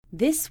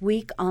This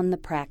week on The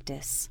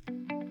Practice,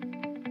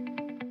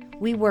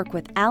 we work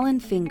with Alan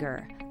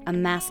Finger, a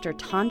master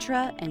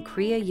Tantra and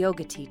Kriya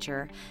yoga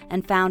teacher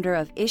and founder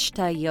of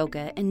ISHTA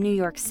Yoga in New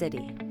York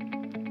City.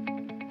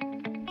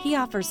 He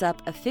offers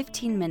up a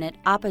 15-minute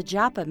Apa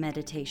Japa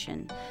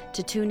meditation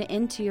to tune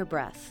into your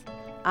breath.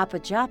 Apa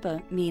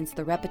Japa means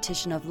the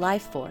repetition of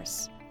life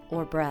force,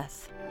 or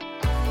breath.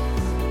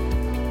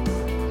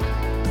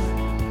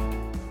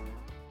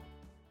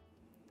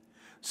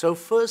 So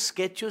first,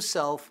 get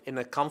yourself in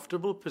a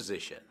comfortable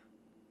position,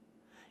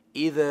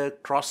 either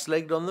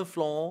cross-legged on the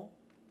floor.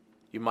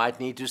 You might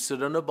need to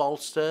sit on a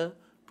bolster,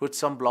 put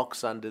some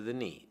blocks under the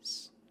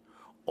knees,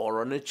 or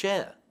on a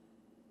chair.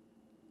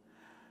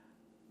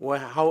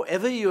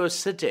 However you are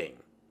sitting,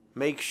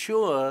 make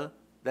sure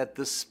that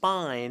the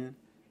spine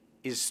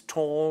is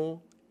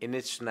tall in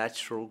its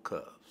natural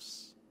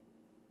curves.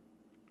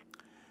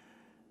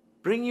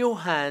 Bring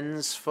your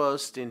hands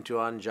first into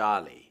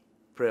Anjali,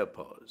 prayer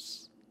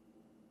pose.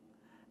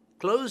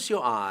 Close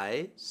your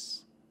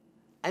eyes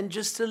and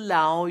just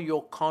allow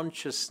your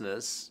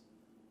consciousness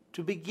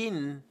to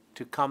begin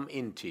to come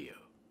into you.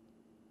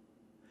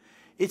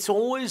 It's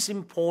always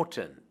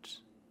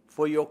important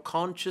for your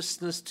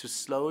consciousness to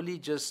slowly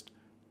just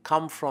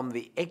come from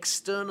the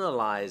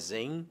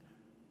externalizing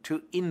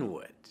to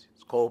inward.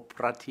 It's called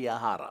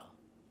pratyahara.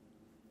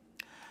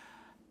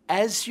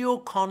 As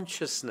your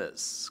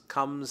consciousness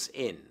comes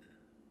in,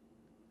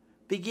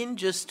 begin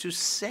just to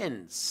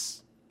sense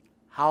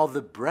how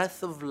the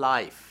breath of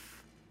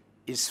life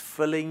is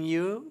filling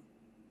you,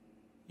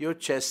 your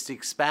chest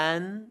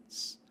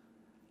expands,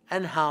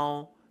 and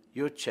how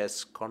your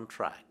chest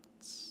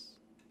contracts.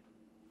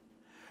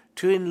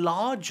 To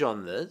enlarge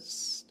on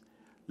this,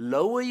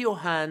 lower your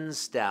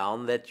hands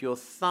down that your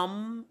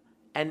thumb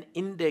and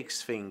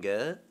index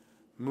finger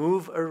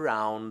move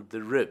around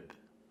the rib.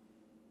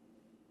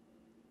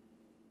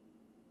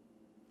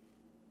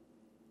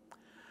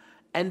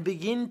 And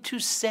begin to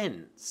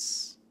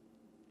sense,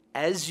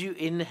 as you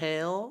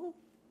inhale,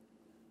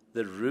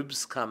 the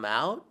ribs come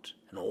out,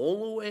 and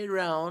all the way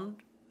around,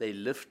 they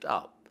lift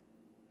up.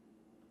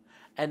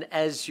 And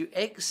as you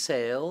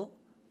exhale,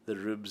 the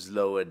ribs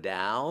lower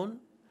down,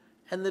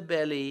 and the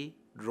belly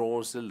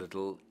draws a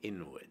little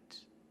inward.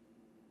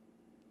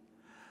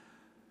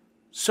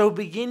 So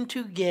begin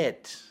to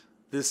get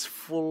this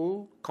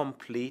full,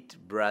 complete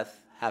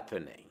breath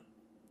happening.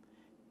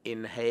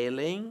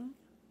 Inhaling,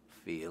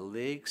 feel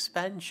the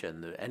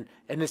expansion. And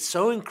it's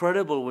so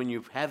incredible when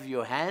you have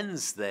your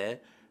hands there,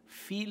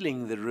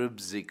 feeling the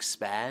ribs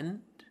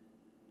expand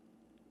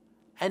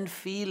and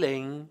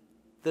feeling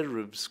the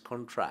ribs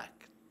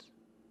contract.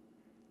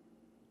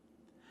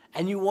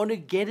 And you want to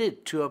get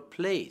it to a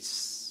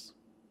place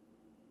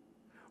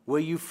where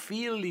you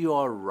feel you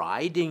are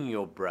riding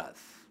your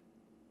breath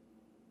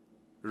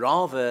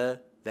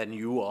rather than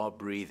you are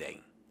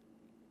breathing.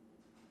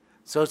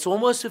 So it's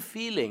almost a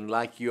feeling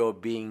like you're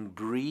being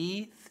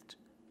breathed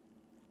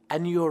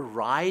and you're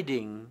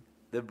riding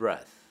the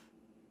breath.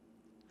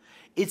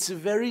 It's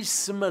very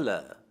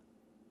similar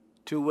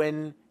to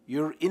when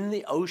you're in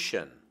the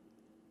ocean,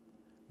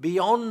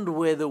 beyond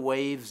where the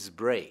waves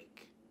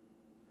break,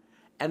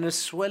 and a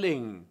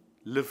swelling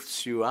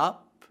lifts you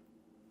up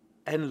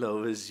and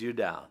lowers you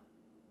down.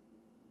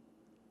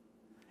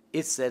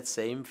 It's that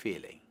same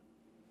feeling.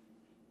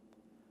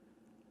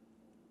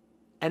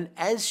 And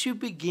as you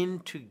begin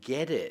to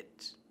get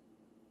it,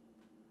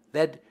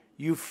 that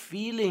you're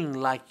feeling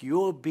like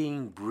you're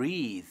being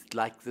breathed,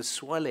 like the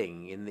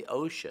swelling in the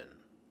ocean,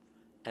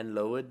 and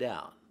lower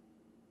down,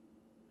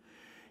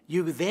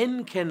 you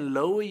then can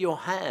lower your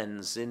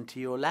hands into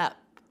your lap.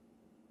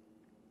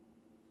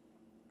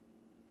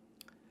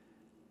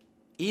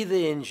 Either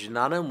in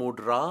Jnana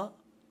Mudra,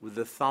 with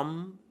the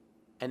thumb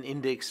and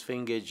index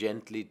finger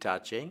gently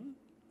touching,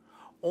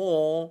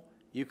 or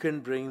you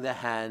can bring the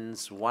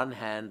hands, one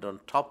hand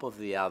on top of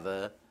the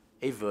other,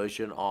 a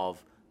version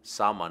of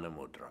Samana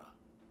Mudra.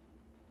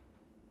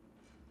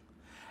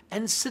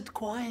 And sit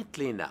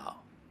quietly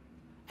now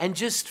and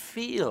just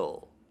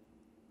feel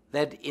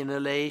that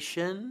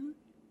inhalation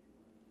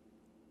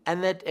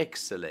and that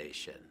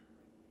exhalation,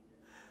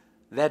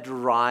 that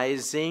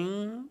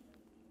rising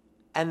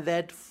and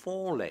that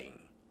falling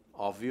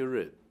of your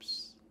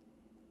ribs.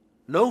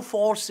 No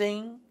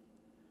forcing,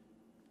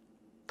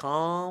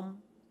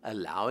 calm,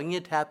 allowing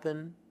it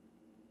happen,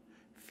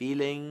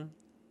 feeling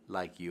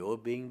like you're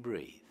being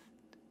breathed.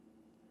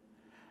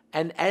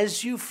 And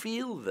as you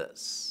feel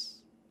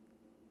this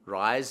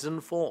rise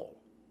and fall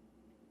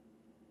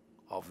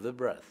of the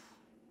breath,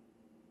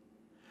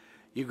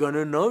 you're going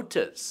to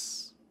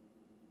notice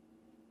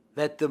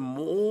that the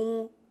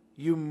more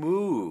you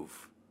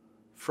move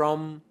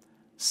from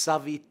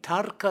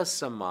Savitarka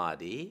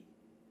Samadhi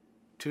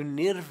to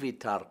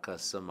Nirvitarka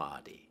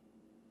Samadhi,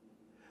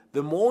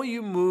 the more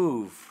you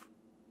move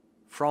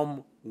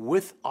from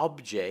with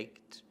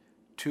object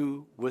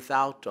to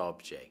without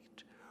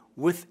object,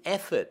 with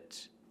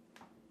effort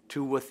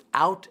to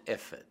without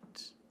effort,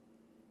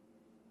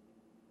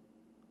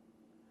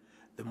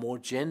 the more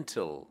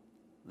gentle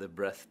the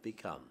breath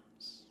becomes.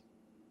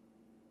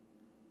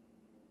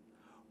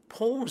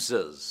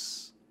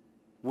 pauses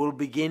will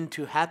begin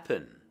to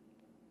happen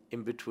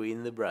in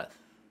between the breath.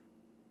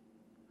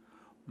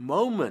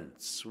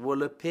 Moments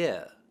will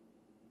appear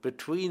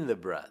between the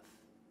breath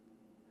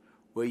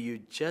where you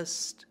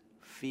just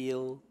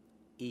feel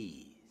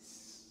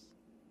ease.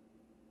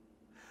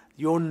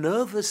 Your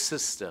nervous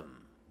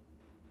system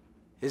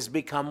has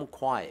become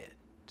quiet,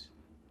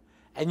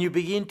 and you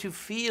begin to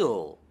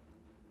feel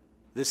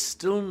the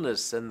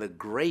stillness and the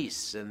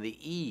grace and the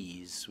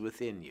ease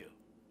within you.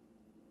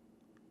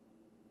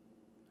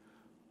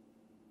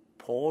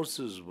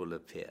 Pauses will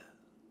appear,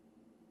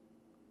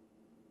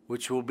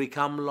 which will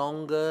become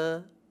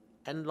longer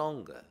and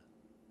longer,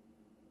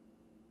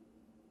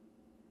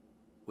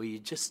 where you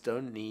just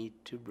don't need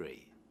to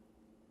breathe.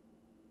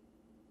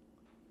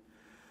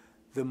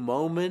 The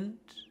moment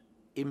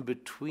in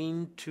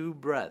between two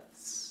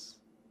breaths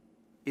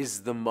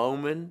is the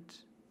moment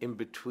in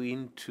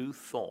between two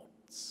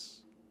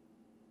thoughts.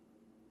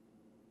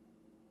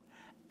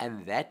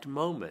 And that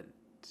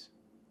moment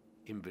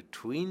in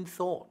between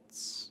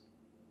thoughts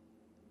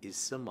is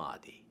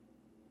samadhi.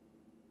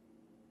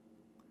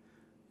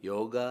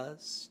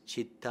 Yogas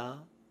chitta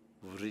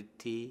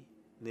vritti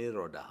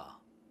nirodha.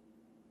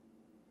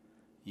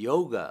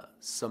 Yoga,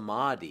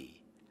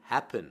 samadhi,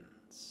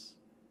 happens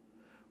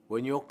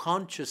when your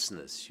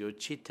consciousness, your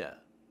chitta,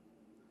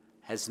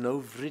 has no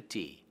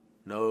vritti,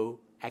 no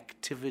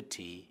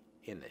activity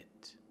in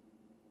it,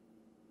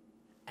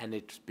 and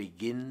it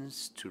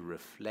begins to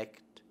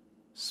reflect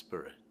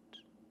spirit,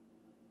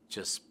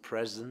 just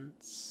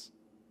presence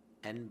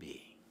and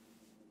being.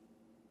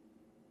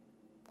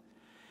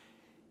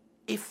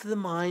 If the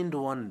mind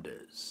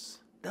wanders,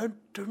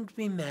 don't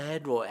be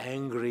mad or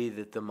angry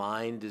that the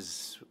mind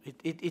is,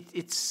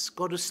 it's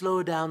got to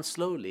slow down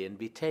slowly and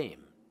be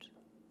tamed.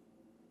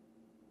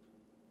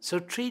 So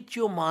treat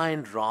your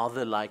mind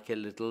rather like a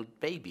little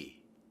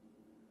baby.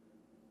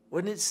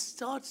 When it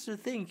starts to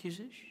think, you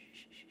say, shh,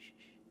 shh, shh,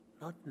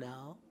 shh, not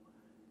now.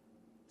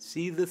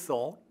 See the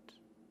thought,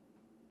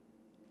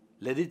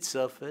 let it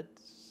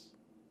surface,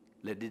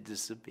 let it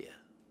disappear.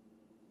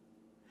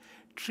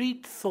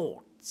 Treat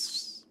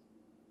thoughts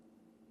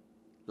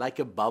like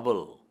a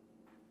bubble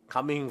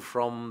coming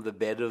from the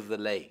bed of the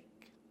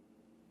lake,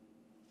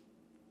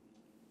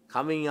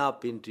 coming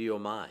up into your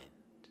mind.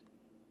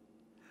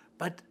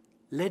 But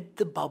let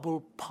the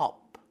bubble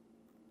pop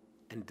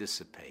and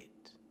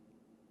dissipate.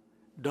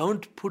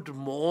 Don't put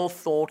more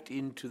thought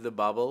into the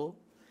bubble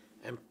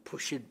and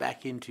push it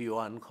back into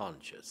your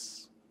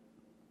unconscious.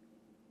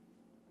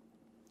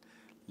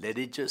 Let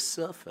it just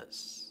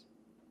surface.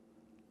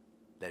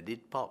 Let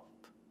it pop.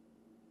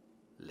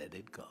 Let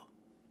it go.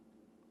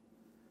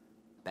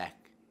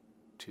 Back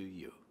to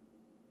you.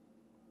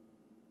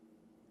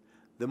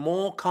 The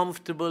more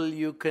comfortable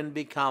you can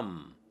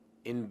become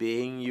in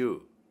being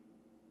you,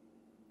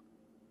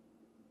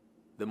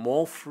 the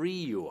more free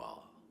you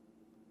are,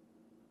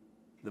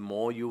 the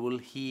more you will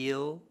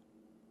heal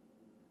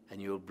and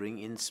you'll bring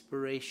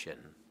inspiration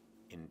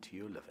into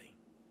your living.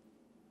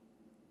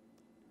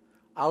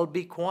 I'll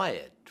be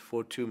quiet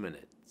for 2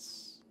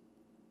 minutes.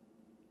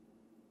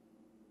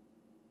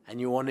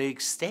 And you want to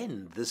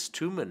extend this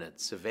 2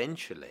 minutes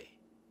eventually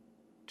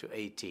to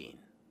 18.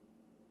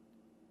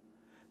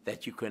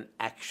 That you can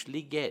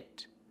actually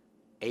get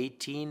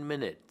 18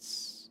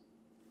 minutes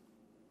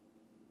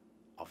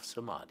of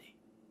samadhi,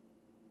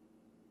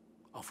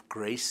 of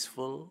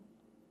graceful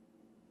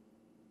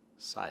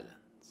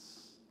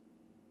silence,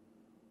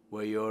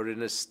 where you're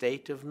in a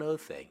state of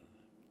nothing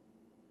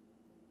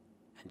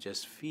and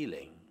just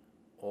feeling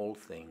all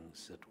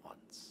things at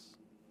once.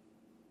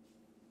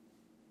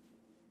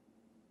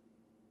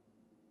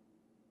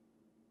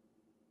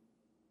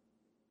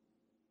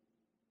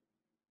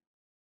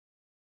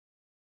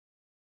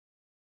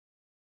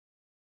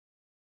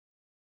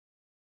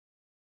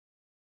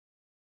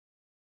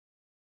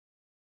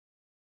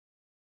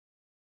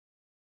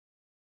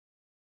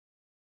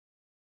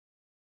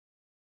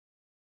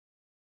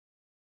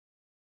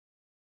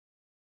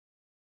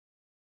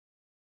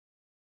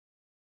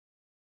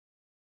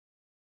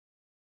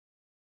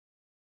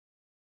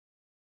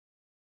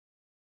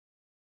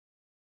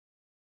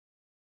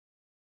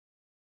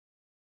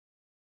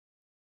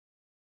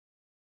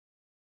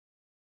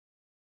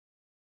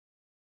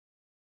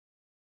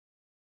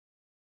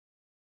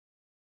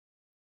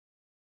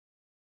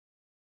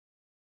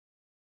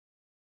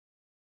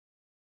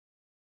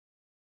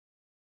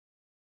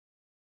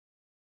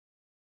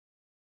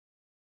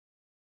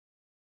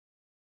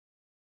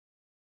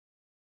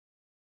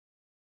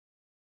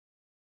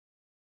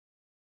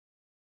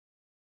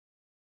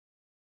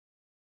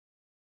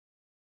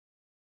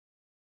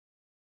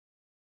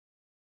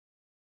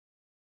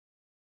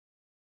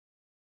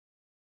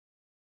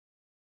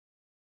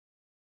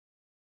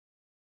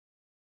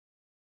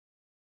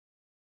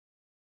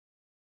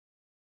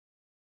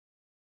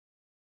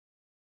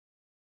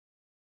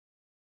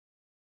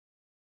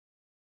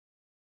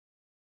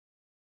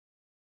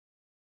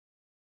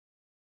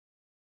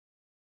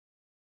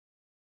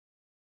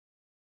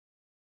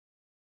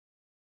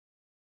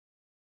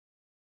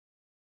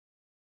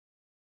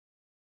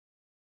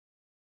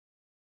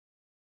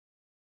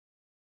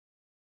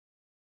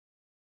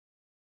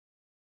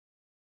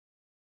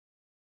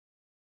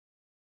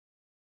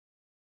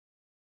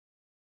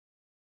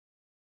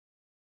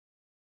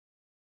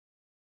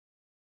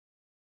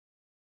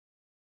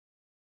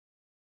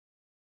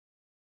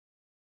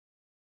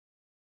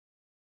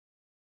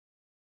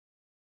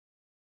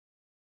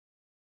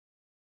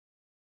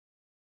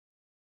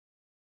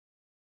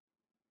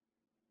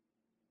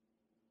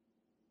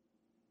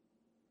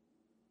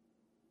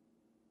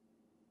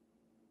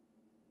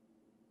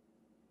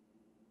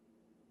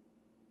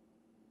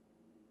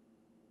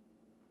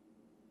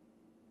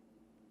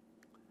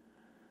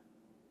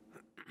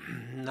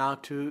 Now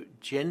to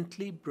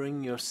gently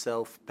bring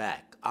yourself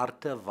back,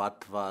 Artha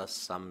Vatva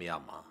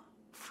Samyama,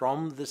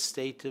 from the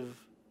state of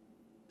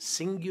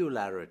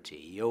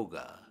singularity,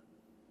 yoga,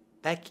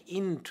 back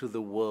into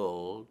the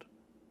world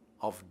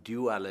of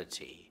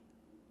duality,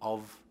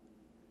 of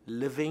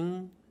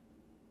living,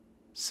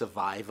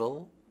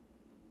 survival,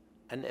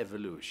 and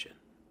evolution.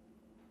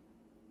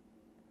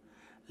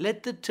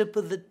 Let the tip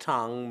of the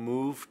tongue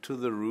move to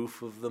the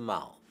roof of the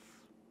mouth.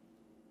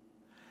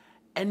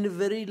 And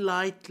very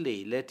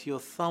lightly let your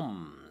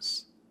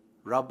thumbs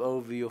rub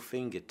over your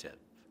fingertip.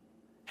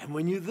 And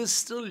when you're this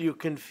still, you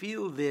can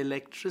feel the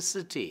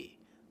electricity,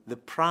 the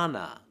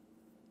prana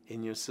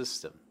in your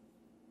system.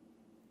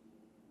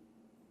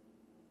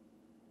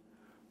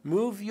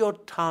 Move your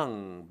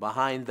tongue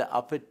behind the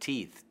upper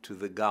teeth to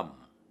the gum.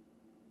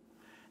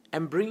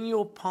 And bring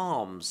your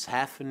palms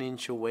half an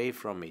inch away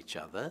from each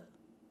other.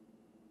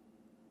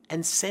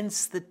 And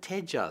sense the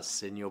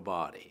tejas in your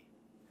body,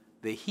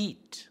 the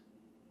heat.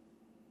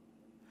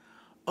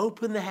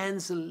 Open the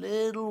hands a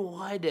little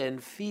wider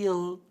and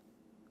feel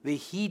the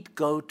heat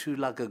go to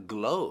like a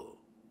glow.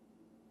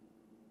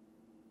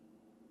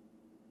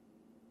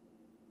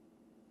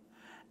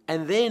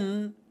 And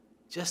then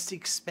just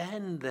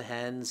expand the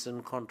hands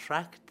and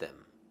contract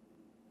them.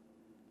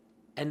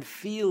 And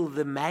feel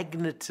the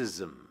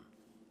magnetism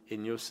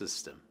in your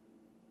system.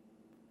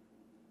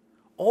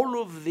 All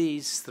of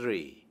these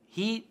three,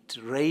 heat,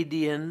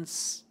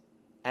 radiance,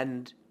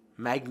 and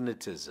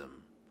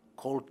magnetism,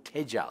 called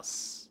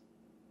tejas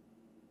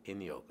in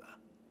yoga.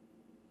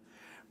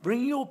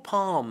 Bring your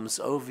palms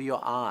over your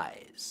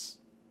eyes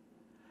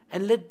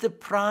and let the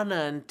prana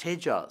and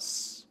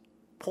tejas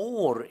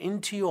pour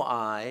into your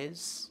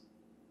eyes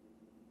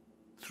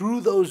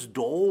through those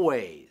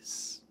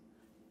doorways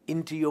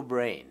into your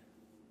brain.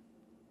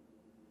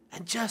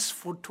 And just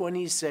for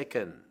 20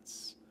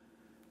 seconds,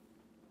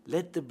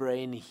 let the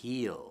brain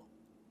heal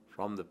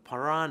from the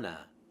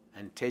prana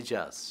and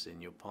tejas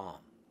in your palms.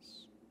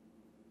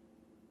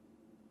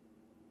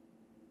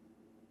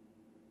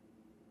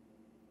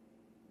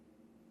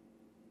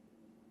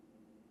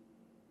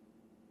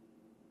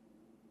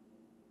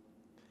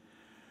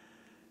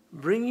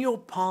 Bring your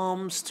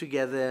palms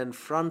together in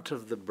front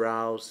of the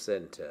brow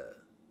center.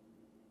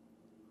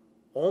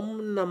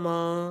 Om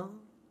Namah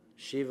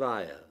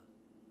Shivaya.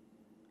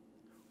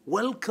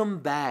 Welcome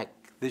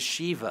back the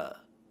Shiva,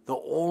 the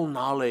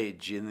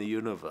all-knowledge in the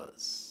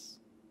universe.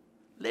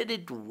 Let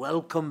it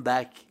welcome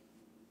back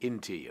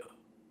into you.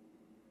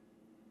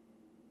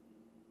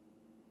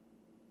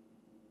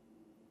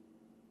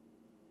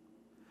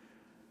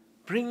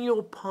 Bring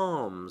your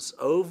palms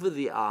over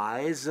the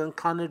eyes and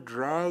kind of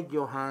drag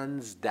your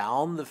hands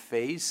down the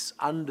face,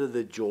 under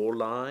the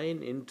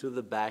jawline, into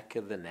the back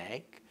of the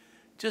neck,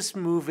 just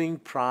moving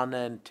prana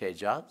and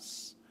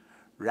tejas,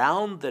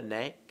 round the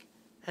neck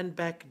and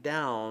back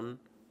down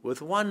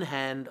with one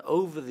hand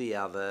over the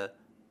other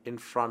in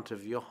front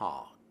of your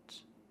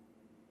heart.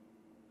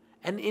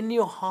 And in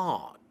your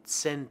heart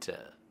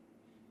center,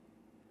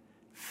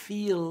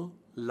 feel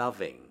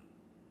loving.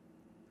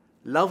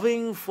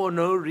 Loving for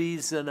no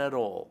reason at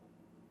all.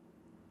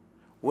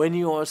 When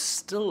you are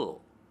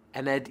still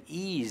and at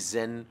ease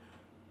and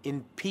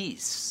in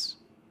peace,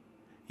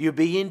 you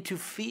begin to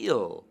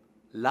feel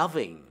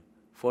loving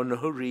for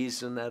no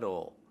reason at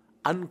all.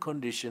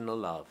 Unconditional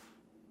love.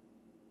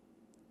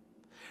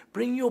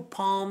 Bring your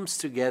palms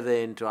together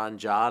into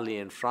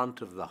Anjali in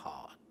front of the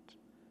heart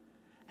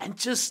and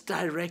just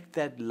direct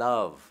that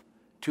love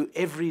to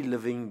every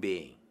living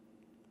being,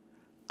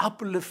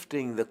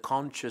 uplifting the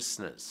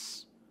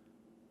consciousness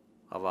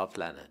of our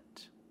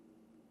planet.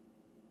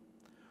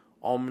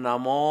 Om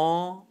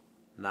Namo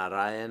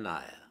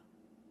Narayanaya.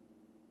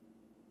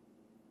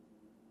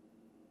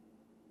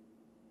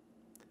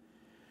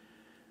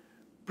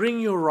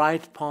 Bring your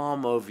right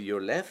palm over your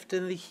left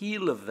and the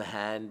heel of the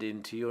hand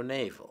into your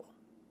navel.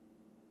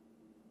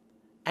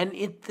 And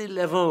at the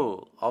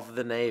level of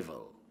the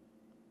navel,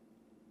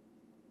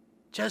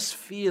 just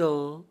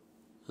feel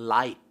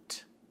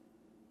light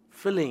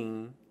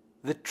filling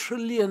the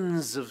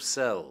trillions of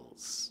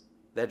cells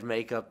that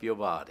make up your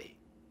body.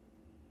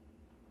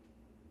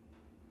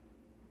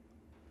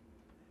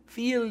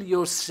 Feel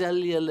your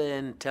cellular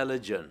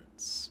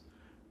intelligence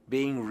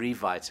being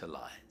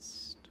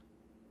revitalized.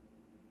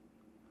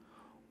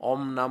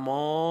 Om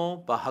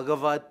Namo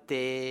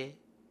Bhagavate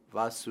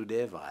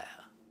Vasudevaya.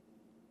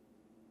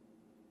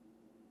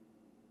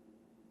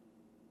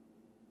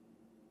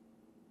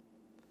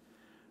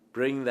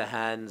 Bring the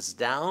hands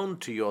down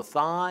to your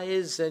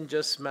thighs and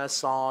just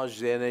massage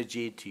the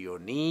energy to your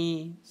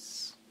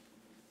knees,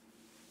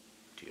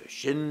 to your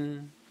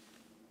shin,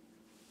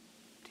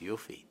 to your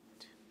feet.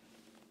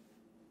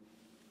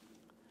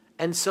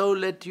 And so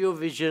let your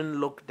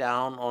vision look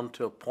down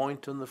onto a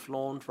point on the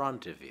floor in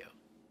front of you,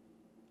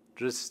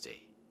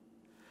 Dristi,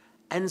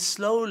 and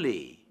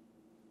slowly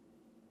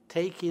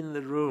take in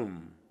the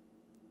room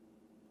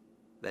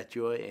that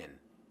you are in.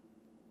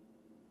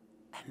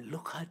 And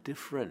look how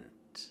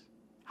different,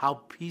 how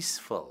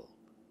peaceful,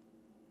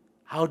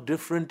 how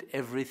different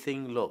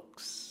everything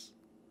looks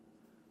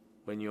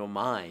when your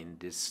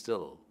mind is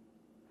still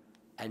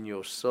and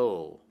your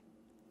soul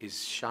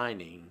is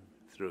shining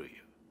through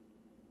you.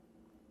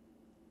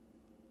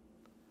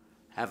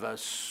 Have a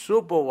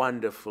super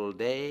wonderful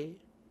day.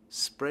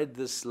 Spread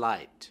this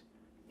light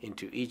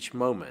into each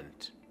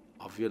moment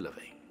of your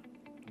living.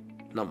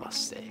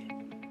 Namaste.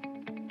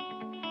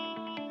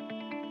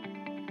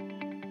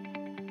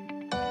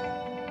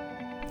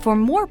 For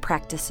more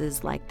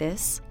practices like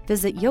this,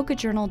 visit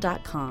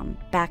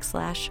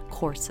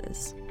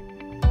yogajournal.com/courses.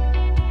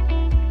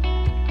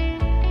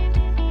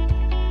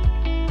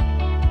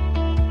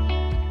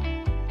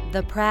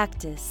 The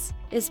Practice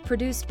is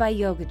produced by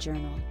Yoga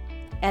Journal,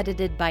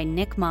 edited by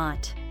Nick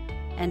Mott,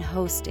 and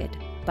hosted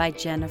by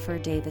Jennifer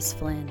Davis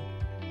Flynn.